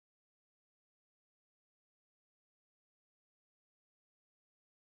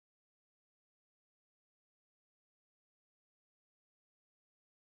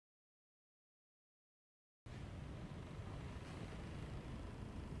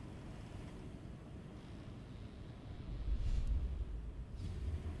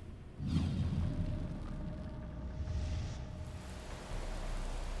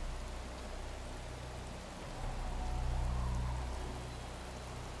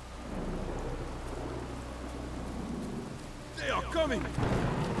coming!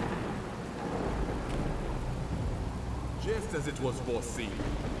 Just as it was foreseen,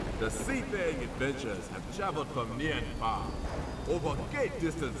 the seafaring adventurers have traveled from near and far, over great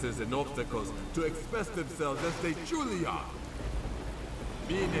distances and obstacles to express themselves as they truly are.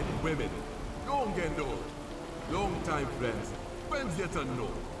 Men and women, young and old, long-time friends, friends yet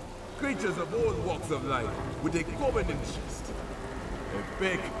unknown, creatures of all walks of life with a common interest, a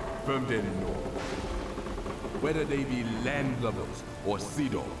big from the north. Whether they be landlubbers or sea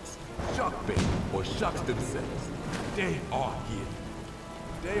dogs, shark bait or sharks themselves, they are here.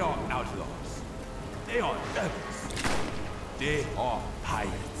 They are outlaws. They are rebels. They are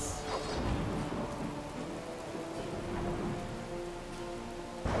pirates.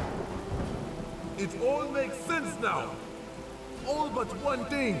 It all makes sense now. All but one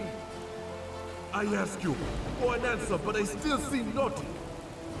thing. I ask you for an answer, but I still see nothing.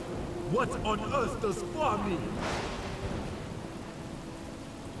 What on earth does FWA mean?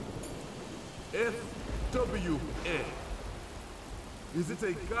 FWA. Is it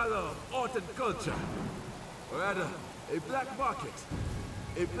a gala of art and culture? Or rather, a black market?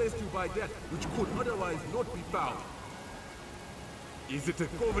 A place to buy that which could otherwise not be found? Is it a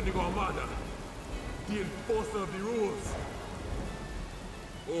governing armada? The enforcer of the rules?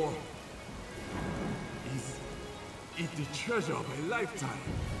 Or is it the treasure of a lifetime?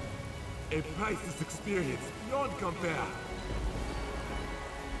 A priceless experience beyond compare?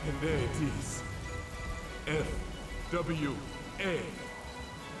 And there it is. FWA.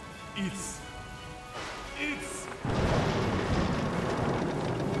 It's...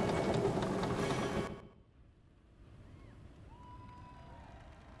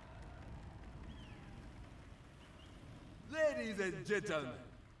 Ladies and gentlemen,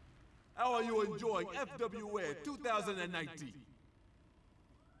 how are you enjoying FWA 2019?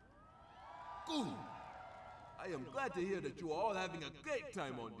 Good. I am glad to hear that you are all having a great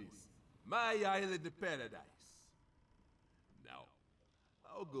time on this, my island of paradise. Now,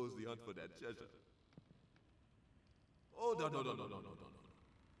 how goes the hunt for that treasure? Oh, no.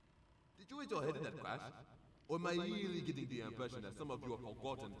 Did you hit your head in that crash? Or am I really getting the impression that some of you have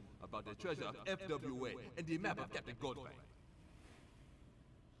forgotten about the treasure of FWA and the map of Captain Goldfang?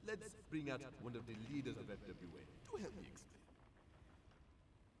 Let's bring out one of the leaders of FWA to help me explain.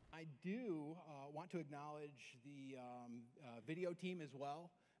 I do want to acknowledge the video team as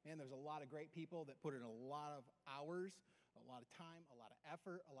well. Man, there's a lot of great people that put in a lot of hours, a lot of time, a lot of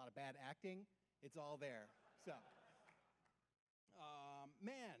effort, a lot of bad acting. It's all there. So,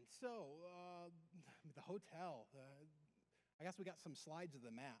 the hotel. I guess we got some slides of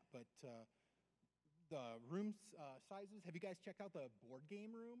the map, but the room sizes. Have you guys checked out the board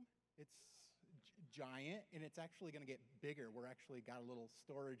game room? It's giant, and it's actually going to get bigger. We're actually got a little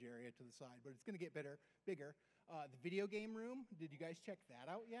storage area to the side, but it's going to get bigger. The video game room, did you guys check that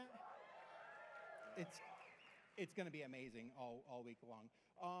out yet? It's going to be amazing all week long.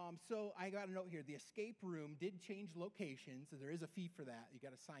 So I got a note here. The escape room did change locations, so there is a fee for that. You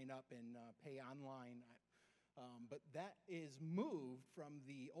got to sign up and pay online. But that is moved from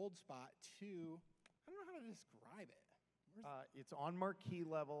the old spot to, I don't know how to describe it. It's on marquee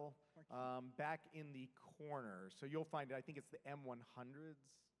level, back in the corner. So you'll find it, I think it's the M100s.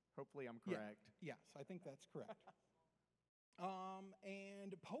 Hopefully I'm correct. Yeah, yes, I think that's correct.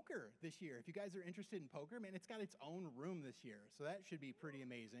 And poker this year. If you guys are interested in poker, man, it's got its own room this year. So that should be pretty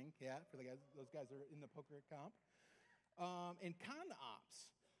amazing. Yeah, for those guys that are in the poker comp. And con ops.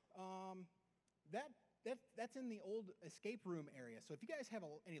 That's in the old escape room area. So if you guys have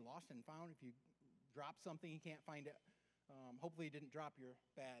any lost and found, if you drop something, you can't find it. Hopefully you didn't drop your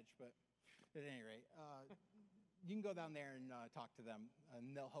badge, but at any rate, you can go down there and talk to them,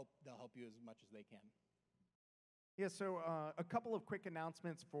 and they'll help you as much as they can. Yeah, so a couple of quick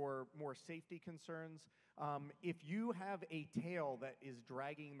announcements for more safety concerns. If you have a tail that is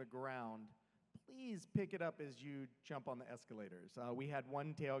dragging the ground, please pick it up as you jump on the escalators. We had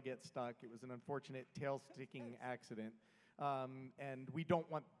one tail get stuck. It was an unfortunate tail-sticking accident. And we don't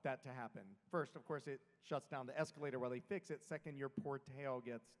want that to happen. First, of course, it shuts down the escalator while they fix it. Second, your poor tail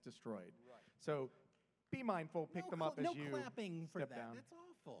gets destroyed. Right. So be mindful, pick them up as you No clapping for step that. down. That's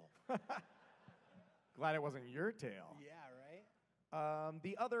awful. Glad it wasn't your tail. Yeah, right?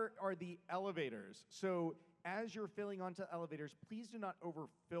 The other are the elevators. So as you're filling onto elevators, please do not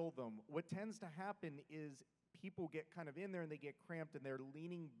overfill them. What tends to happen is people get kind of in there and they get cramped and they're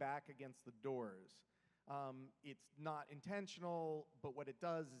leaning back against the doors. It's not intentional, but what it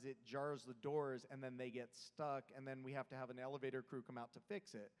does is it jars the doors and then they get stuck and then we have to have an elevator crew come out to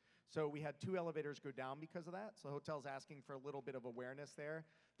fix it. So we had 2 elevators go down because of that. So the hotel's asking for a little bit of awareness there.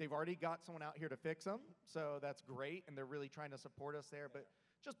 They've already got someone out here to fix them, so that's great, and they're really trying to support us there, but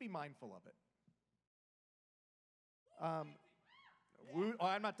just be mindful of it. Oh,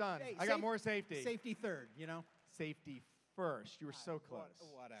 I'm not done. Hey, I got more safety. Safety third, you know? Safety first. You were so close.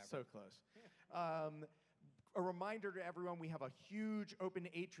 Whatever. So close. A reminder to everyone, we have a huge open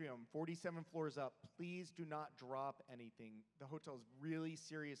atrium, 47 floors up. Please do not drop anything. The hotel is really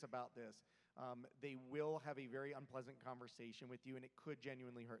serious about this. They will have a very unpleasant conversation with you, and it could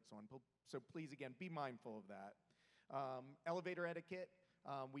genuinely hurt someone. So please, again, be mindful of that. Elevator etiquette.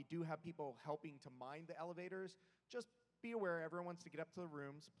 We do have people helping to mind the elevators. Just be aware, everyone wants to get up to the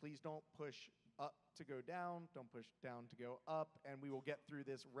rooms. Please don't push up to go down. Don't push down to go up, and we will get through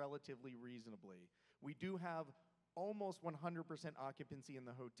this relatively reasonably. We do have almost 100% occupancy in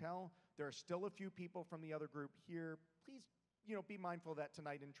the hotel. There are still a few people from the other group here. Please, be mindful of that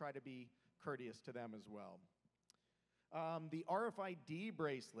tonight and try to be courteous to them as well. The RFID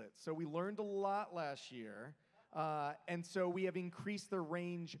bracelets. So we learned a lot last year, and so we have increased their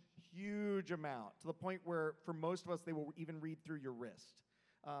range huge amount to the point where for most of us they will even read through your wrist.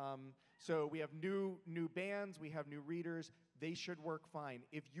 So we have new bands, we have new readers. They should work fine.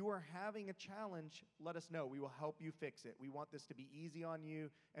 If you are having a challenge, let us know. We will help you fix it. We want this to be easy on you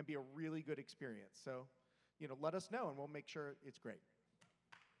and be a really good experience. So, let us know and we'll make sure it's great.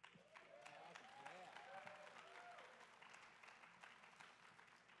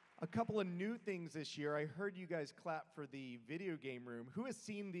 A couple of new things this year. I heard you guys clap for the video game room. Who has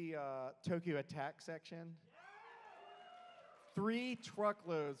seen the Tokyo Attack section? 3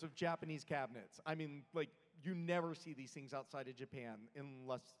 truckloads of Japanese cabinets. I mean, you never see these things outside of Japan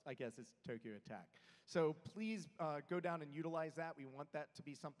unless, I guess, it's Tokyo Attack. So please go down and utilize that. We want that to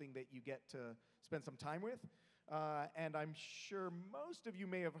be something that you get to spend some time with. And I'm sure most of you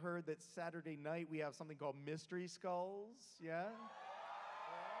may have heard that Saturday night we have something called Mystery Skulls. Yeah?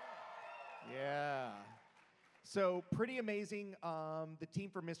 Yeah. So pretty amazing. The team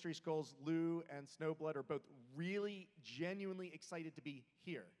for Mystery Skulls, Lou and Snowblood, are both really genuinely excited to be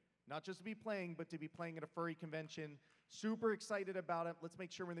here. Not just to be playing, but to be playing at a furry convention. Super excited about it. Let's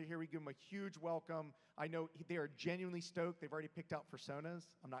make sure when they're here we give them a huge welcome. I know they are genuinely stoked. They've already picked out personas.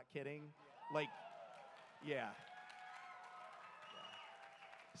 I'm not kidding. Yeah.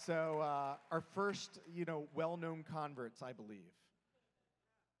 So our first, well-known converts, I believe.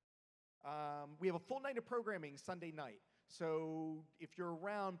 We have a full night of programming Sunday night. So if you're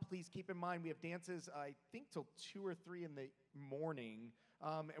around, please keep in mind we have dances, I think, till 2 or 3 in the morning.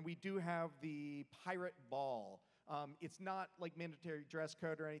 And we do have the Pirate Ball. It's not like mandatory dress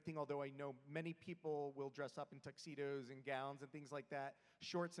code or anything, although I know many people will dress up in tuxedos and gowns and things like that.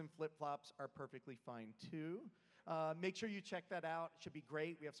 Shorts and flip-flops are perfectly fine, too. Make sure you check that out. It should be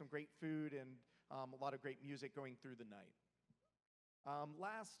great. We have some great food and a lot of great music going through the night.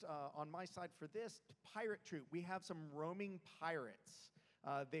 Last, on my side for this, Pirate Troupe. We have some roaming pirates.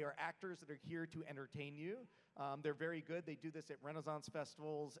 They are actors that are here to entertain you. They're very good. They do this at Renaissance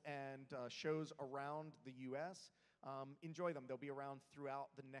festivals and shows around the U.S. Enjoy them. They'll be around throughout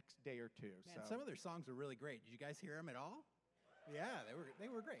the next day or 2. Man, some of their songs are really great. Did you guys hear them at all? Yeah, they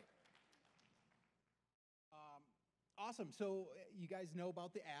were great. Awesome. So you guys know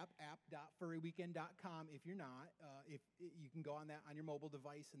about the app, app.furryweekend.com. If you're not, if you can go on that on your mobile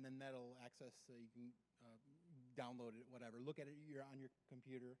device, and then that'll access. You can download it, whatever. Look at it. You're on your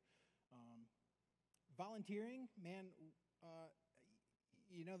computer. Volunteering, man.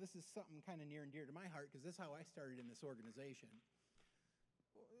 This is something kind of near and dear to my heart because this is how I started in this organization.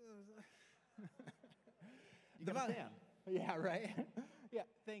 You got a fan. Yeah, right? Yeah,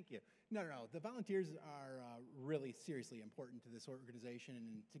 thank you. No. The volunteers are really seriously important to this organization,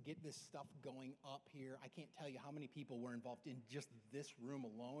 and to get this stuff going up here, I can't tell you how many people were involved in just this room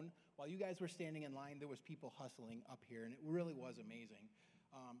alone. While you guys were standing in line, there was people hustling up here, and it really was amazing.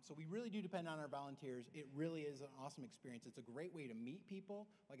 So we really do depend on our volunteers. It really is an awesome experience. It's a great way to meet people.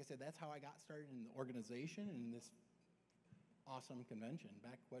 Like I said, that's how I got started in the organization and in this awesome convention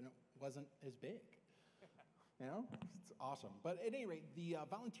back when it wasn't as big. It's awesome. But at any rate, the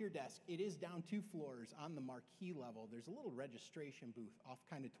volunteer desk, it is down 2 floors on the marquee level. There's a little registration booth off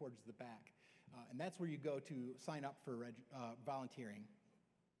kind of towards the back. And that's where you go to sign up for volunteering.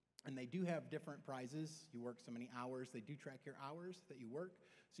 And they do have different prizes. You work so many hours. They do track your hours that you work.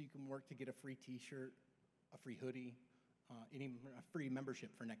 So you can work to get a free t-shirt, a free hoodie, and even a free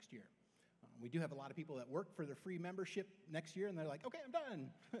membership for next year. We do have a lot of people that work for their free membership next year, and they're like, okay, I'm done.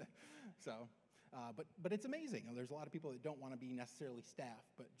 But it's amazing. There's a lot of people that don't want to be necessarily staff,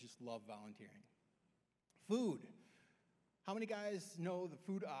 but just love volunteering. Food. How many guys know the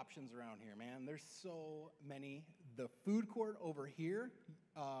food options around here, man? There's so many. The food court over here,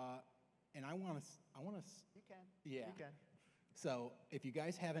 and I want to. You can. Yeah. You can. So if you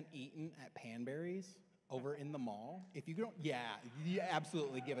guys haven't eaten at Panberry's over in the mall, if you don't, yeah,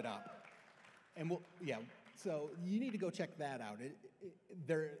 absolutely give it up. And so you need to go check that out.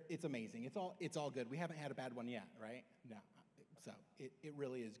 It's amazing. It's all good. We haven't had a bad one yet, right? No. So it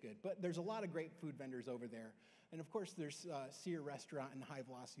really is good. But there's a lot of great food vendors over there. And of course, there's Sear Restaurant and High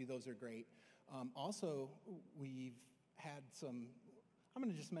Velocity. Those are great. Also, we've had some, I'm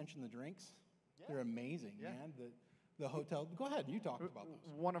going to just mention the drinks. Yeah. They're amazing, man. The hotel, go ahead, you talked about those.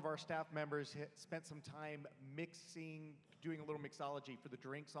 One of our staff members spent some time doing a little mixology for the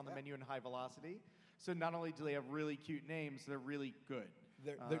drinks on the menu in High Velocity. So not only do they have really cute names, they're really good.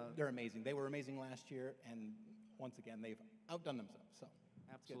 They're amazing. They were amazing last year, and once again, they've outdone themselves. So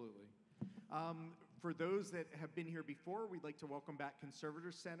absolutely. For those that have been here before, we'd like to welcome back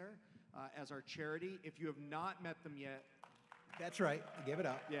Conservator Center as our charity. If you have not met them yet. That's right. Give it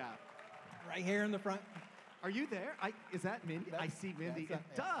up. Yeah. Right here in the front. Are you there? Is that Mindy? I see Mindy. And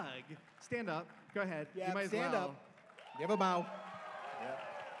Doug, stand up. Go ahead. Yeah, you might stand as well. up. Give a bow.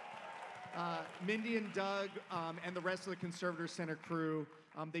 Mindy and Doug and the rest of the Conservator Center crew,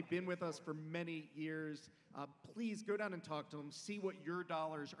 they've been with us for many years. Please go down and talk to them. See what your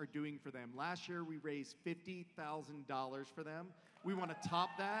dollars are doing for them. Last year, we raised $50,000 for them. We want to top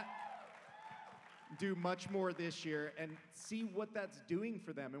that, do much more this year, and see what that's doing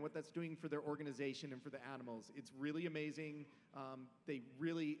for them and what that's doing for their organization and for the animals. It's really amazing. They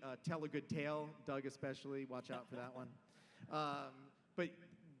really tell a good tale, Doug especially. Watch out for that one. But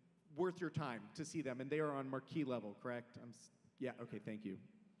worth your time to see them, and they are on marquee level, correct? Yeah, okay, thank you.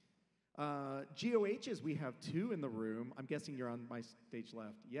 GOHs, we have 2 in the room. I'm guessing you're on my stage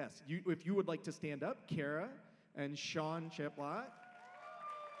left. Yes, if you would like to stand up, Kara and Sean Chiplott.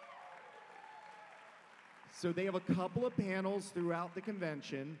 So they have a couple of panels throughout the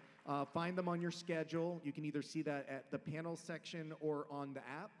convention. Find them on your schedule. You can either see that at the panel section or on the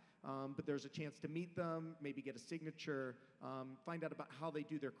app. But there's a chance to meet them, maybe get a signature, find out about how they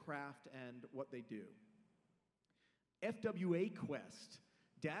do their craft and what they do. FWA Quest.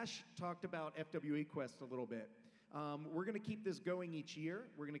 Dash talked about FWA Quest a little bit. We're going to keep this going each year.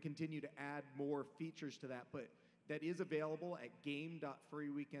 We're going to continue to add more features to that, but that is available at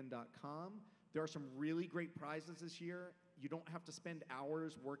game.furryweekend.com. There are some really great prizes this year. You don't have to spend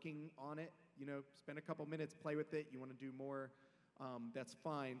hours working on it. Spend a couple minutes, play with it. You want to do more, that's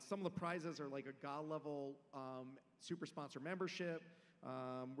fine. Some of the prizes are like a GA level super sponsor membership.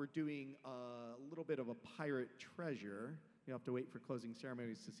 We're doing a little bit of a pirate treasure. You'll have to wait for closing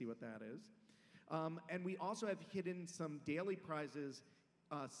ceremonies to see what that is. And we also have hidden some daily prizes,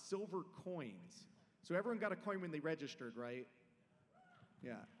 silver coins. So everyone got a coin when they registered, right?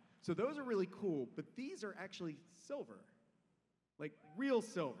 Yeah. So those are really cool, but these are actually silver, like real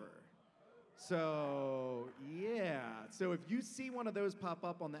silver. So yeah, so if you see one of those pop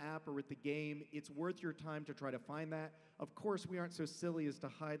up on the app or with the game, it's worth your time to try to find that. Of course, we aren't so silly as to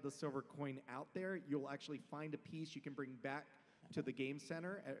hide the silver coin out there. You'll actually find a piece you can bring back to the game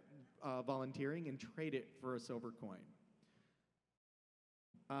center at volunteering and trade it for a silver coin.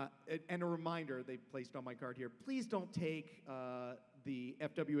 And a reminder, they placed on my card here, please don't take the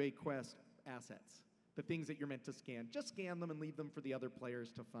FWA Quest assets, the things that you're meant to scan. Just scan them and leave them for the other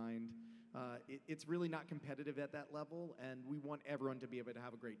players to find. It's really not competitive at that level, and we want everyone to be able to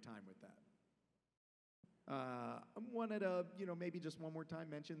have a great time with that. I wanted to, maybe just one more time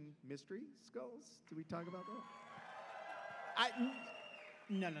mention mystery skulls. Did we talk about that?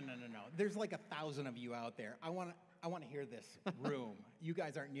 No. There's like 1,000 of you out there. I want to hear this room. You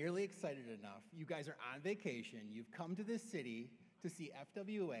guys aren't nearly excited enough. You guys are on vacation. You've come to this city to see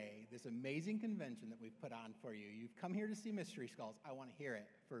FWA, this amazing convention that we've put on for you. You've come here to see Mystery Skulls. I want to hear it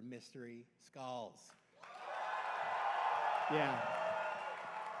for Mystery Skulls. Yeah.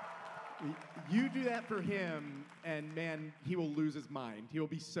 You do that for him, and man, he will lose his mind. He will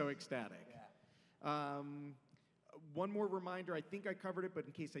be so ecstatic. Yeah. One more reminder, I think I covered it, but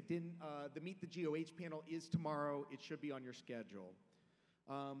in case I didn't, the Meet the GOH panel is tomorrow. It should be on your schedule.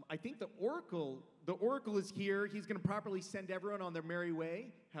 I think the Oracle is here. He's going to properly send everyone on their merry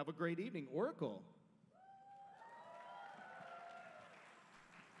way. Have a great evening. Oracle.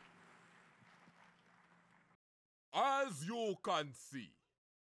 As you can see,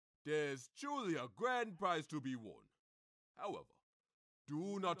 there's truly a grand prize to be won. However,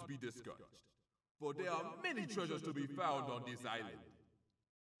 do not be discouraged, for there are many treasures to be found on this island.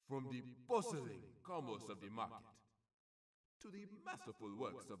 From the bustling commerce of the market, to the masterful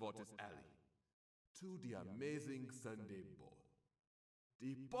works of Otis Alley, to the amazing Sunday ball.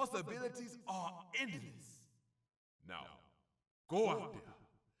 The possibilities are endless. Now, go out there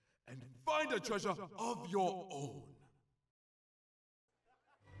and find a treasure of your own.